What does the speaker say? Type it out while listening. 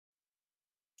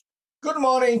Good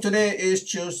morning. Today is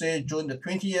Tuesday, June the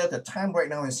 20th. The time right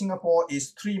now in Singapore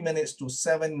is 3 minutes to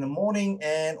 7 in the morning.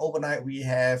 And overnight, we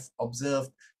have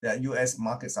observed that US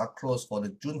markets are closed for the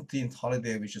Juneteenth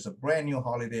holiday, which is a brand new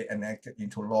holiday enacted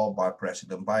into law by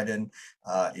President Biden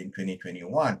in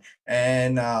 2021.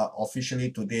 And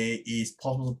officially today is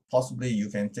possibly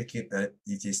you can take it that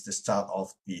it is the start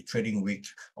of the trading week,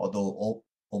 although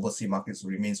overseas markets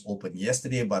remains open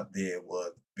yesterday, but they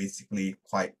were basically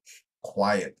quite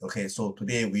quiet. Okay, so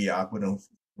today we are going to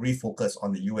refocus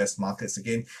on the US markets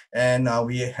again, and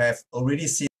we have already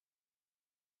seen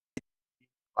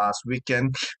last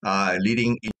weekend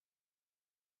leading in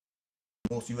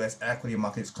most US equity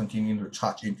markets continuing to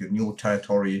charge into new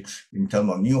territory in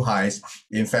terms of new highs.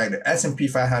 In fact, the S&P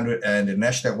 500 and the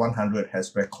Nasdaq 100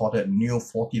 has recorded new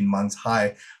 14 months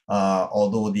high,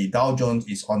 although the Dow Jones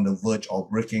is on the verge of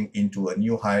breaking into a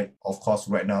new high. Of course,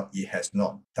 right now it has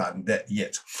not done that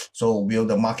yet. So will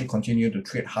the market continue to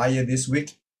trade higher this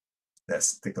week?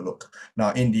 Let's take a look.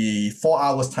 Now, in the 4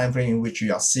 hours time frame in which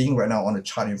you are seeing right now on the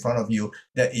chart in front of you,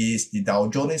 that is the Dow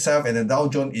Jones itself, and the Dow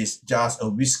Jones is just a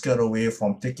whisker away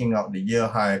from taking out the year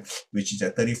high, which is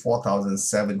at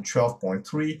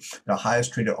 34,712.3. The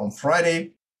highest traded on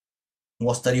Friday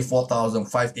was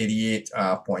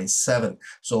 34,588.7.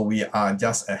 So we are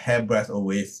just a hairbreadth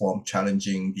away from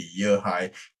challenging the year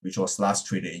high, which was last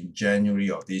traded in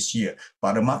January of this year.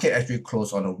 But the market actually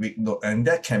closed on a weak note, and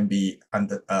that can be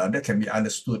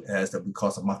understood as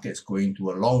because the market is going to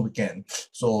a long weekend.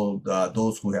 So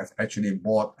those who have actually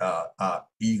bought are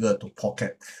eager to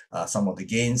pocket some of the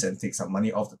gains and take some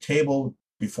money off the table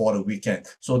before the weekend.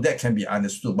 So that can be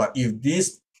understood. But if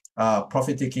this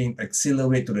profit taking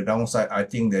accelerate to the downside, I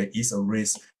think there is a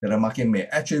risk that the market may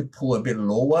actually pull a bit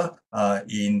lower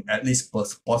in at least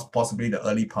possibly the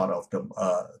early part of the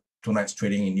tonight's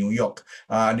trading in New York.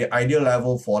 The ideal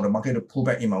level for the market to pull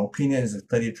back, in my opinion, is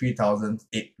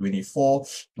 33,824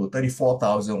 to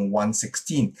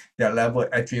 34,116. That level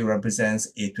actually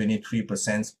represents a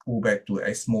 23% pullback to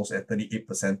at most a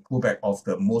 38% pullback of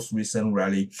the most recent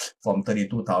rally from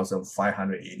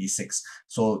 32,586.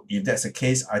 So if that's the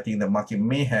case, I think the market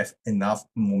may have enough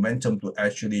momentum to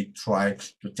actually try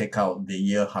to take out the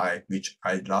year high, which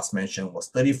I last mentioned was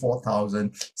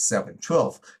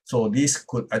 34,712. So this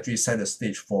could actually set the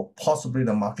stage for possibly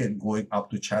the market going up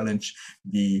to challenge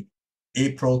the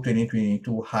April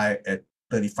 2022 high at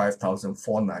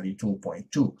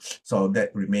 35,492.2. So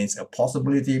that remains a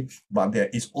possibility, but there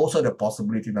is also the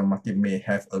possibility the market may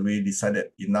have already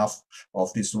decided enough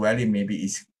of this rally. Maybe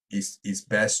it's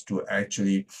best to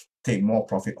actually take more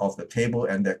profit off the table,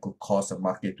 and that could cause the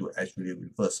market to actually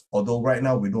reverse. Although right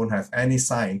now we don't have any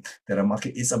sign that the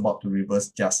market is about to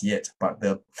reverse just yet, but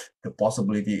the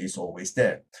possibility is always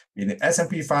there. In the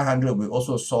S&P 500, we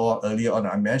also saw earlier on,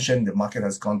 I mentioned the market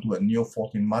has gone to a new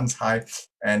 14 months high,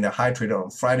 and the high traded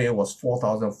on Friday was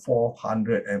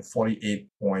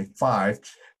 4,448.5,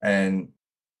 and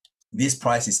this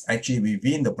price is actually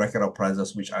within the bracket of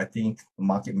prices, which I think the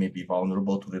market may be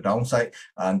vulnerable to the downside.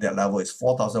 And that level is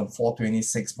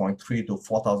 4,426.3 to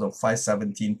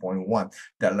 4,517.1.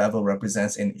 That level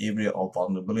represents an area of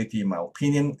vulnerability, in my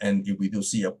opinion. And if we do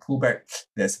see a pullback,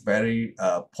 that's very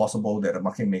possible that the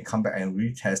market may come back and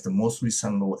retest the most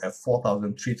recent low at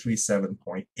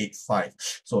 4,337.85.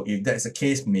 So if that's the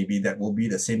case, maybe that will be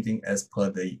the same thing as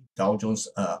per the Dow Jones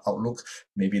outlook.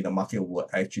 Maybe the market will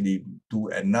actually do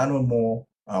another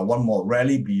one more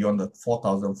rally beyond the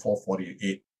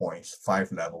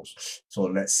 4,448.5 levels. So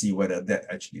let's see whether that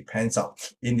actually pans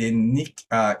out. In the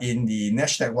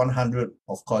Nasdaq 100,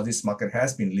 of course, this market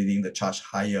has been leading the charge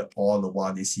higher all the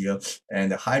while this year,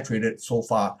 and the high traded so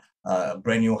far,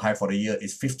 brand new high for the year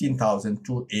is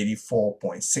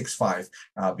 15,284.65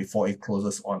 before it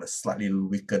closes on a slightly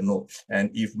weaker note.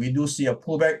 And if we do see a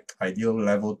pullback, ideal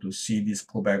level to see this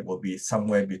pullback will be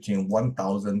somewhere between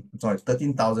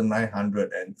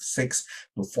 13,906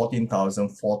 to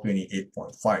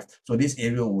 14,428.5. So this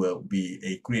area will be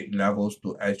a great levels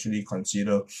to actually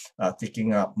consider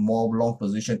taking up more long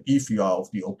position if you are of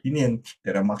the opinion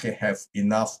that the market have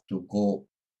enough to go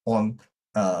on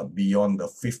beyond the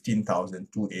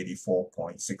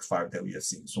 15,284.65 that we have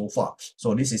seen so far.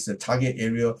 So this is the target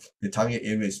area. The target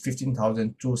area is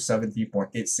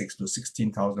 15,270.86 to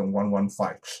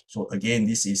 16,115. So again,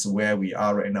 this is where we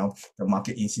are right now. The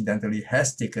market incidentally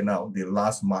has taken out the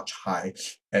last March high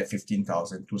at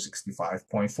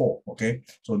 15,265.4. Okay,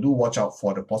 so do watch out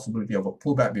for the possibility of a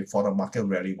pullback before the market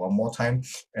rally one more time,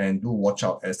 and do watch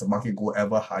out as the market go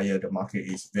ever higher. The market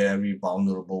is very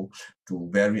vulnerable to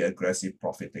very aggressive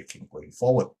profit taking going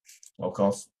forward. Of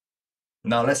course,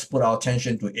 Now let's put our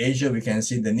attention to Asia. We can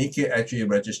see the Nikkei actually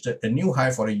registered a new high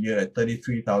for the year at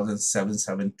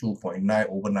 33,772.9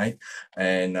 overnight,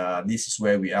 and this is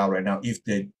where we are right now. If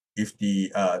the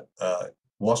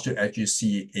Wall Street actually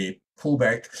see a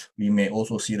pullback, we may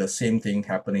also see the same thing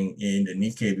happening in the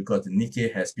Nikkei, because the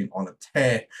Nikkei has been on a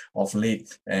tear of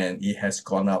late and it has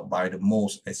gone up by the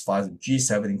most as far as the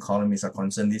G7 economies are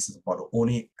concerned. This is about the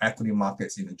only equity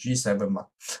markets in the G7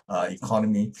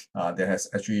 economy that has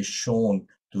actually shown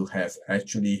to have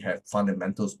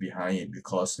fundamentals behind it,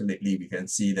 because lately we can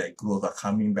see that growth are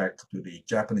coming back to the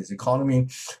Japanese economy,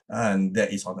 and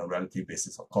that is on a relative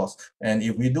basis, of course. And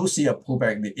if we do see a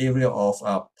pullback, the area of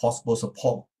possible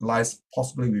support lies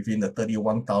possibly within the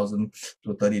 31,000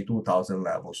 to 32,000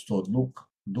 levels. So do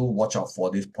watch out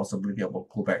for this possibility of a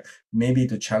pullback, maybe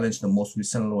to challenge the most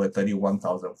recent low at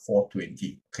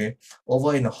 31,420. Okay,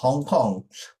 over in Hong Kong,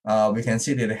 we can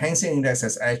see that the Hang Seng Index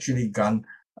has actually gone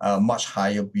much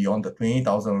higher beyond the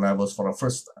 20,000 levels for the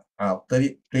first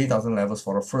 20,000 levels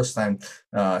for the first time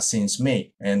since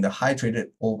May, and the high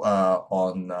traded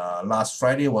on last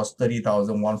Friday was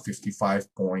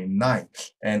 30,155.9,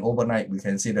 and overnight we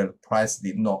can see that the price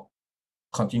did not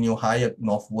continue higher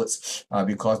northwards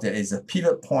because there is a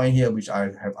pivot point here which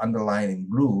I have underlined in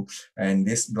blue, and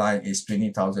this line is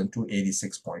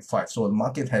 20,286.5. So the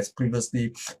market has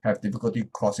previously have difficulty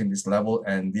crossing this level,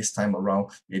 and this time around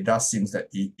it does seem that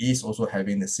it is also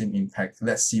having the same impact.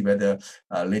 Let's see whether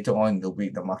later on in the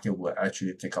week the market will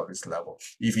actually take out this level.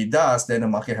 If it does, then the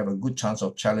market have a good chance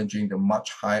of challenging the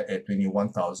much higher at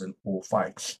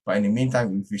 21,005. But in the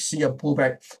meantime, if we see a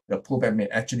pullback, the pullback may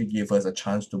actually give us a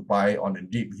chance to buy on the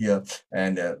dip here,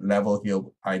 and the level here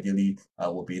ideally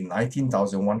will be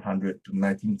 19,100 to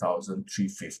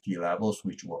 19,350 levels,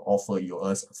 which will offer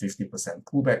us a 50%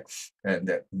 pullback, and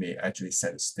that may actually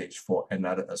set the stage for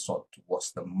another assault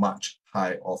towards the March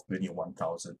high of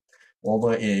 21,000.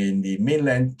 Over in the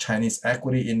mainland Chinese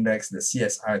equity index, the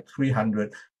CSI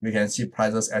 300, we can see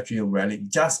prices actually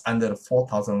rallied just under the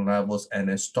 4,000 levels and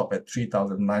then stop at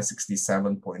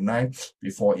 3,967.9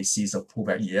 before it sees a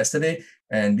pullback yesterday.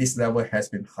 And this level has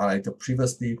been highlighted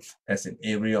previously as an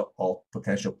area of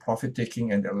potential profit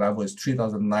taking, and the level is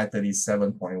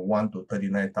 3,937.1 to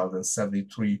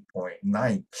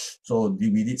 39,073.9. So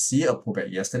we did see a pullback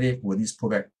yesterday. Will this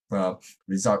pullback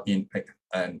result in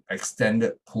an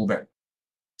extended pullback?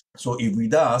 So if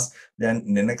it does,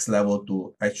 then the next level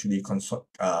to actually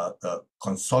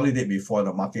consolidate before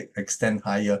the market extend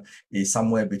higher is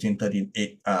somewhere between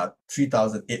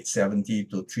 3,870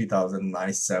 to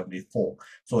 3,974.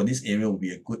 So this area will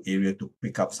be a good area to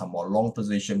pick up some more long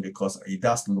position, because it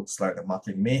does looks like the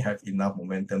market may have enough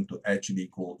momentum to actually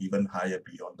go even higher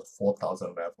beyond the 4,000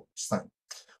 level this time.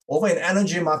 Over in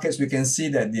energy markets, we can see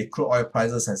that the crude oil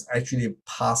prices has actually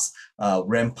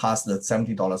ran past the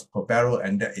 $70 per barrel,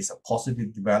 and that is a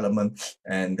positive development.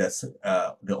 And that's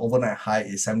the overnight high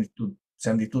is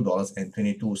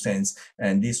 $72.22,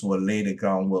 and this will lay the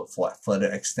groundwork for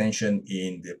further extension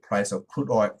in the price of crude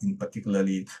oil. In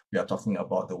particularly, we are talking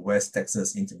about the West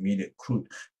Texas Intermediate crude,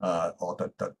 or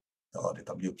the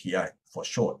WTI for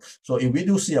short. So if we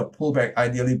do see a pullback,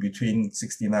 ideally between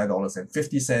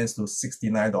 $69.50 to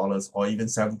 $69 or even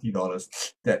 $70,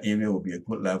 that area will be a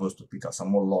good levels to pick up some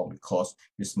more long, because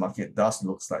this market does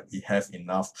looks like it have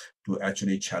enough to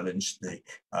actually challenge the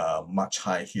much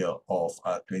high here of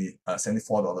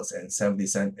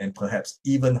 $74.70, and perhaps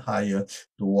even higher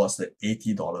towards the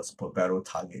 $80 per barrel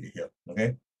target here.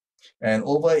 Okay. And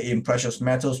over in precious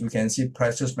metals, we can see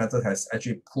precious metal has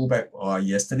actually pulled back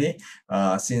yesterday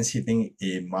since hitting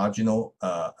a marginal,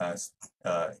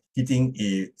 hitting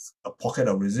a pocket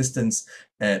of resistance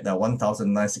at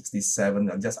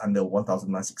 1,967, just under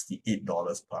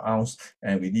 $1,968 per ounce.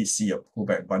 And we did see a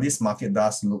pullback, but this market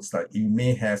does looks like it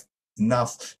may have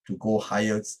enough to go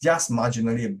higher, just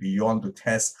marginally beyond to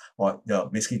test, or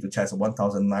basically to test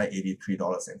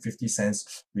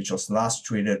 $1,983.50, which was last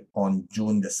traded on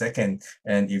June the 2nd.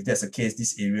 And if that's the case,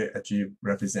 this area actually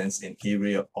represents an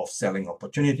area of selling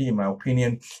opportunity, in my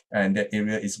opinion, and that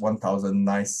area is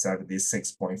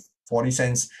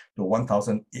 $1,976.40 to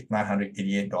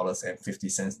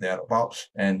 $1,988.50 thereabout,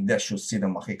 and that should see the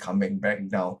market coming back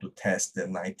down to test the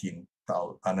 1900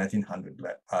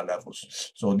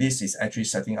 levels. So this is actually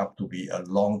setting up to be a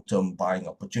long-term buying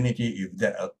opportunity. If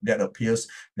that appears,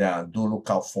 then do look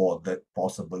out for that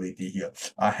possibility here.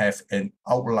 I have an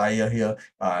outlier here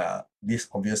this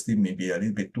obviously may be a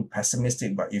little bit too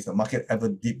pessimistic, but if the market ever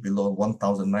dip below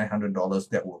 $1,900,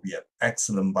 that will be an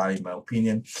excellent buy in my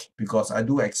opinion, because I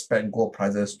do expect gold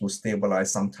prices to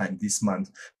stabilize sometime this month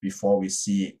before we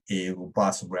see a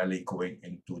robust rally going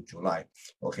into July.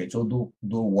 Okay, so do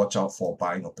watch out for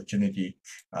buying opportunity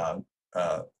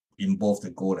in both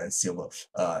the gold and silver.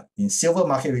 In silver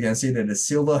market, we can see that the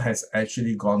silver has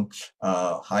actually gone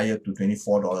higher to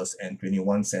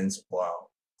 $24.21. Wow.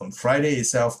 On Friday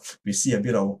itself, we see a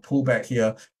bit of a pullback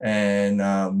here, and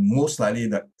most likely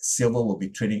the silver will be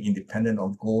trading independent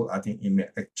of gold. I think it may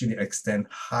actually extend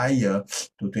higher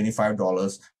to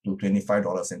 $25 to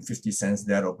 $25.50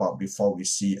 thereabout before we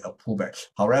see a pullback.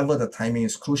 However, the timing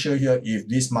is crucial here. If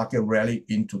this market rally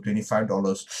into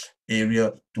 $25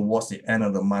 area towards the end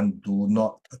of the month, do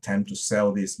not attempt to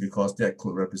sell this, because that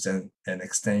could represent an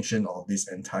extension of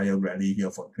this entire rally here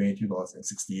for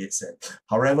 $22.68.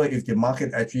 However, if the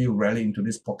market actually rally into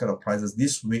this pocket of prices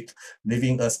this week,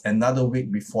 leaving us another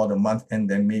week before the month end,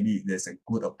 then maybe there's a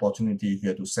good opportunity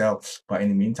here to sell. But in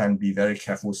the meantime, be very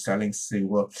careful selling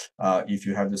silver. If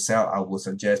you have to sell, I would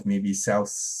suggest maybe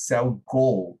sell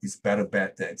gold is better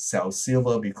bet than sell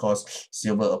silver, because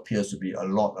silver appears to be a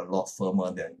lot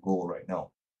firmer than gold right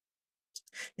now.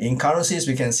 In currencies,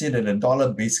 we can see that the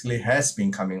dollar basically has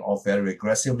been coming off very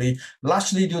aggressively,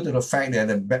 largely due to the fact that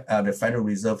the Federal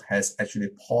Reserve has actually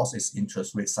paused its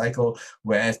interest rate cycle,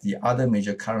 whereas the other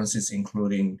major currencies,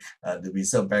 including the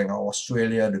Reserve Bank of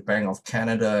Australia, the Bank of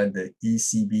Canada, the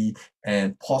ECB,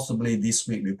 and possibly this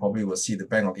week, we probably will see the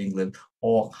Bank of England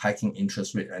or hiking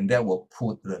interest rate, and that will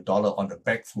put the dollar on the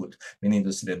back foot, meaning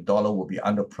to say the dollar will be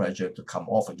under pressure to come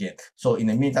off again. So in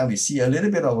the meantime, we see a little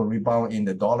bit of a rebound in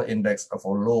the dollar index of a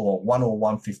low of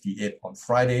 101.58 on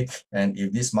Friday, and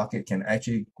if this market can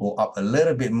actually go up a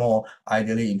little bit more,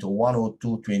 ideally into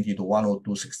 102.20 to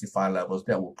 102.65 levels,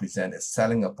 that will present a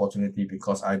selling opportunity,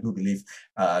 because I do believe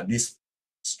this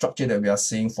structure that we are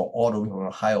seeing from all the way from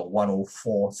a high of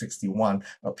 104.61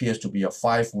 appears to be a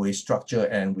five-wave structure,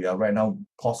 and we are right now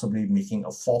possibly making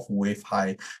a fourth wave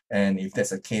high. And if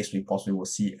that's the case, we possibly will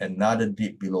see another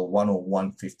dip below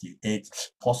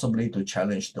 101.58, possibly to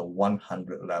challenge the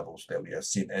 100 levels that we have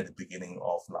seen at the beginning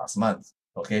of last month.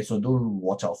 Okay, so do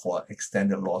watch out for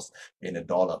extended loss in the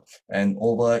dollar. And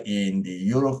over in the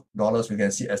euro dollars, we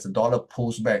can see as the dollar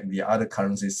pulls back, the other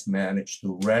currencies manage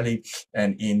to rally.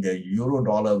 And in the euro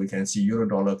dollar, we can see euro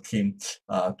dollar came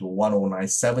to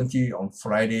 109.70 on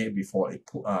Friday before it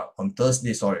on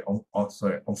Thursday,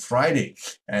 on Friday,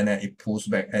 and then it pulls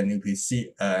back. And if we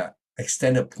see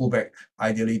extended pullback,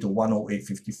 ideally to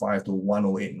 108.55 to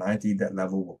 108.90, that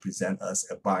level will present us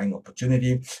a buying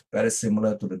opportunity. Very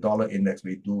similar to the dollar index,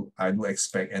 I do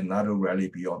expect another rally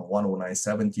beyond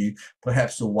 109.70,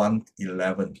 perhaps to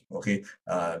 111. Okay,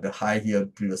 the high here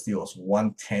previously was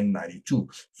 110.92,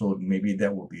 so maybe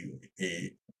that will be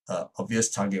a obvious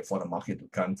target for the market to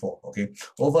gun for. Okay,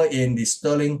 over in the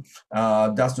sterling,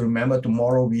 just remember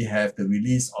tomorrow we have the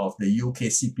release of the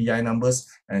UK CPI numbers,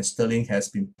 and sterling has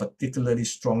been particularly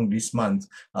strong this month,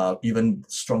 even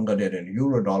stronger than the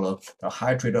euro dollar. The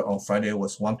high traded on Friday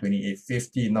was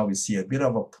 128.50. Now we see a bit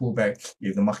of a pullback.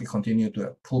 If the market continue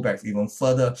to pull back even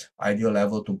further, ideal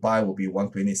level to buy will be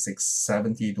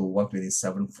 126.70 to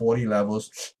 127.40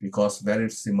 levels, because very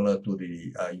similar to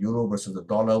the euro versus the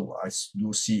dollar, I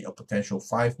do see a potential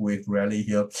five-wave rally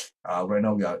here. Right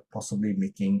now we are possibly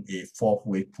making a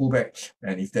fourth-wave pullback,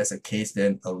 and if that's the case,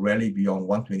 then a rally beyond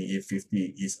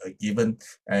 128.50 is a given,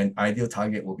 and ideal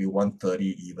target will be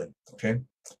 130 even. Okay,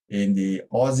 in the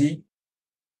Aussie,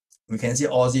 we can see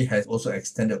Aussie has also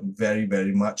extended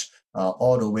very much,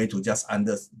 all the way to just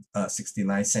under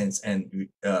 69 cents. And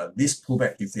this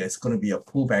pullback, if there's going to be a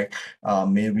pullback,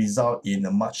 may result in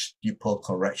a much deeper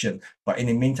correction. But in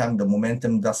the meantime, the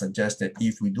momentum does suggest that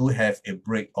if we do have a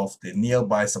break of the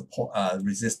nearby support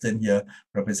resistance here,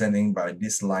 representing by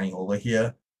this line over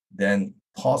here, then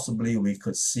possibly we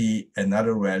could see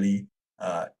another rally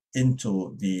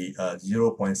into the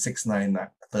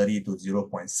 0.6930 to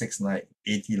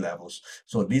 0.6980 levels.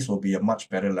 So this will be a much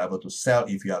better level to sell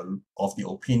if you are of the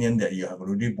opinion that you have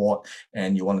already bought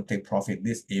and you want to take profit.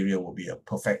 This area will be a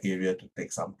perfect area to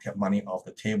take some money off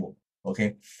the table.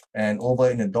 Okay, and over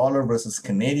in the dollar versus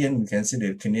Canadian, we can see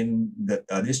the Canadian,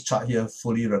 this chart here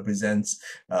fully represents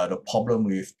the problem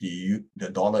with the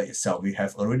dollar itself. We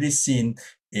have already seen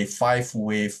a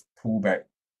five-wave pullback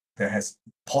that has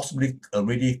possibly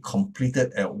already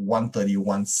completed at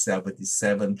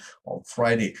 131.77 on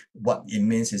Friday. What it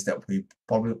means is that we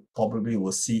probably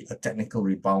will see a technical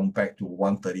rebound back to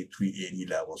 133.80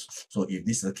 levels. So if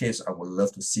this is the case, I would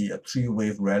love to see a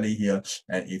three-wave rally here.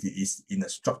 And if it is in a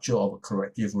structure of a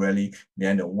corrective rally,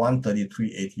 then the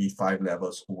 133.85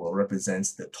 levels will represent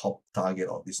the top target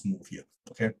of this move here.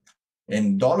 Okay.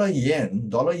 And dollar yen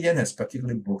has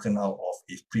particularly broken out of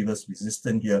its previous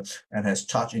resistance here and has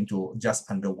charged into just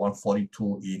under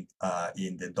 142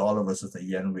 in the dollar versus the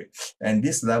yen rate. And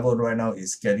this level right now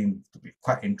is getting to be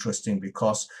quite interesting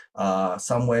because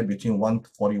somewhere between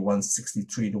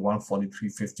 141.63 to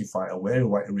 143.55, a very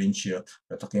wide range here.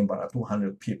 We're talking about a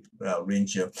 200 pip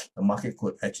range here. The market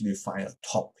could actually find a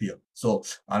top here. So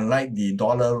unlike the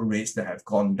dollar rates that have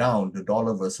gone down, the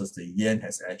dollar versus the yen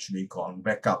has actually gone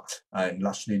back up, and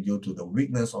largely due to the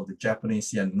weakness of the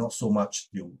Japanese yen, not so much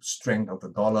the strength of the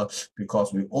dollar,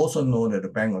 because we also know that the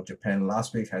Bank of Japan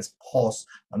last week has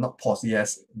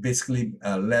basically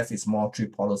left its monetary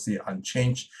policy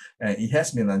unchanged, and it has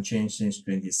been unchanged since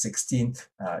 2016.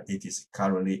 It is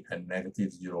currently at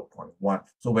negative 0.1.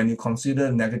 So when you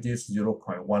consider negative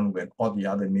 0.1 when all the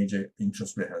other major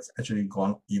interest rate has actually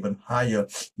gone even higher,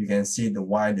 you can see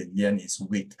why the yen is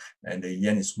weak, and the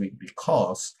yen is weak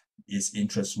because its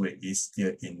interest rate is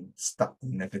still stuck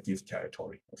in negative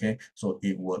territory. Okay, so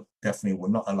it will definitely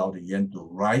not allow the yen to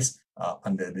rise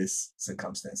under these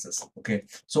circumstances. Okay,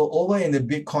 so over in the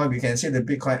Bitcoin, we can see the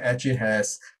Bitcoin actually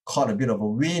has caught a bit of a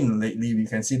wind lately. We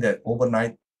can see that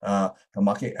overnight the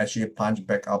market actually punched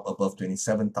back up above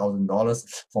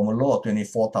 $27,000 from a low of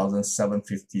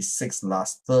 24,756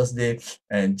 last Thursday,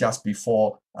 and just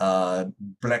before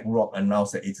BlackRock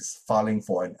announced that it is filing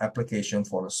for an application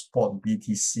for a spot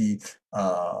BTC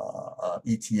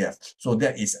ETF. So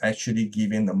that is actually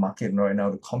giving the market right now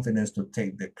the confidence to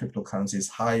take the cryptocurrencies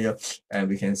higher, and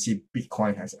we can see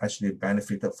Bitcoin has actually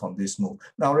benefited from this move.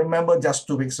 Now remember, just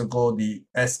 2 weeks ago, the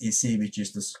SEC, which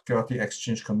is the Security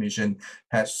Exchange Commission,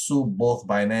 had sued both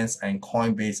Binance and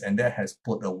Coinbase, and that has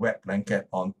put a wet blanket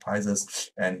on prices,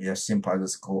 and you have seen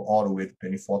prices go all the way to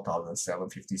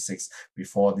 24,756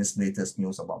 before this latest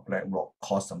news about BlackRock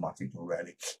caused the market to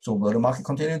rally. So will the market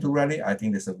continue to rally? I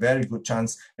think there's a very good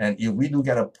chance, and if we do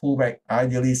get a pullback,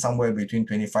 ideally somewhere between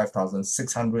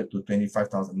 25,600 to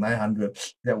 25,900,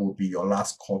 that will be your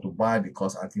last call to buy,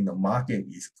 because I think the market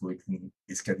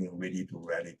is getting ready to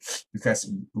rally,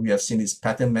 because we have seen this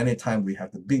pattern many times. We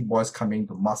have the big boys coming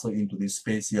to muscle into this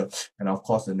space here, and of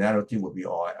course the narrative will be,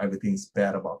 oh, everything's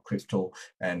bad about crypto,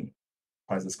 and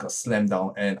prices got slammed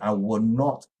down. And I would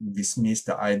not dismiss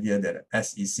the idea that the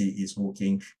SEC is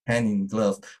working hand in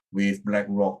glove with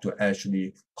BlackRock to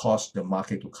actually cause the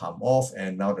market to come off.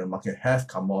 And now the market has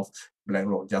come off,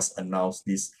 BlackRock just announced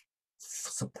this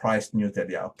surprise news that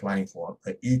they are applying for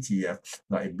an ETF.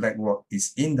 Now, if BlackRock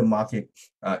is in the market,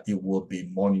 it will be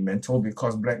monumental,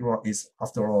 because BlackRock is,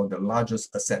 after all, the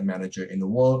largest asset manager in the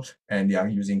world, and they are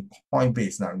using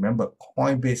Coinbase. Now, remember,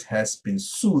 Coinbase has been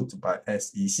sued by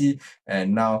SEC,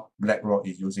 and now BlackRock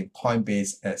is using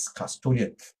Coinbase as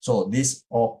custodian. So this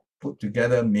all put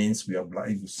together means we are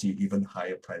likely to see even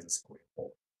higher prices going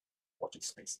forward. Watch this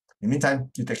space. In the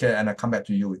meantime, you take care, and I'll come back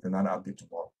to you with another update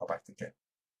tomorrow. Bye-bye. Take care.